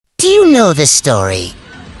Do you know the story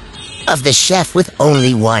of the chef with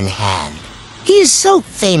only one hand? He is so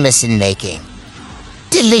famous in making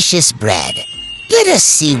delicious bread. Let us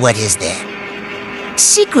see what is there.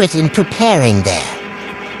 Secret in preparing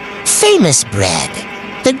there. Famous bread.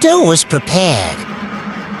 The dough was prepared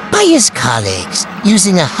by his colleagues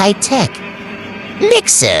using a high-tech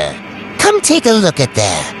mixer. Come take a look at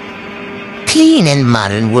their clean and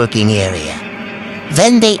modern working area.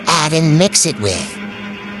 Then they add and mix it with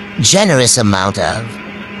generous amount of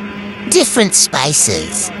different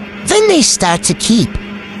spices. Then they start to keep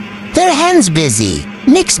their hands busy.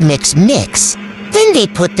 Mix, mix, mix. Then they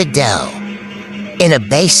put the dough in a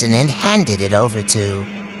basin and handed it over to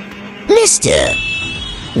Mr.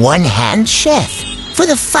 One-Hand Chef for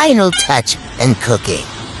the final touch and cooking.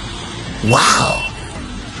 Wow!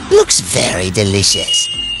 Looks very delicious.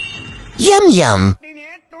 Yum yum!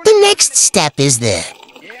 The next step is the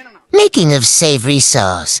making of savory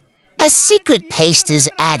sauce. A secret paste is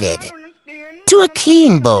added to a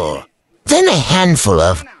clean bowl. Then a handful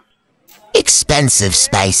of expensive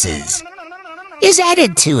spices is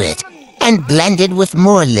added to it and blended with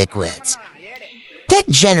more liquids. That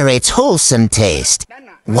generates wholesome taste.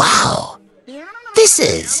 Wow! This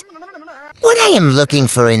is what I am looking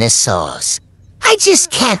for in a sauce. I just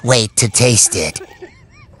can't wait to taste it.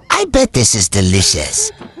 I bet this is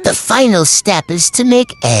delicious. The final step is to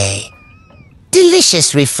make a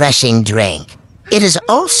delicious, refreshing drink. It is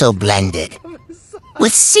also blended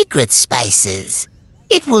with secret spices.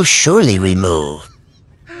 It will surely remove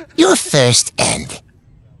your thirst and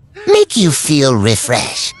make you feel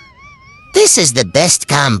refreshed. This is the best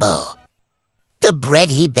combo. The bread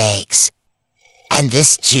he bakes and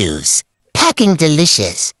this juice, packing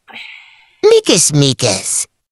delicious. Mekus Mekus.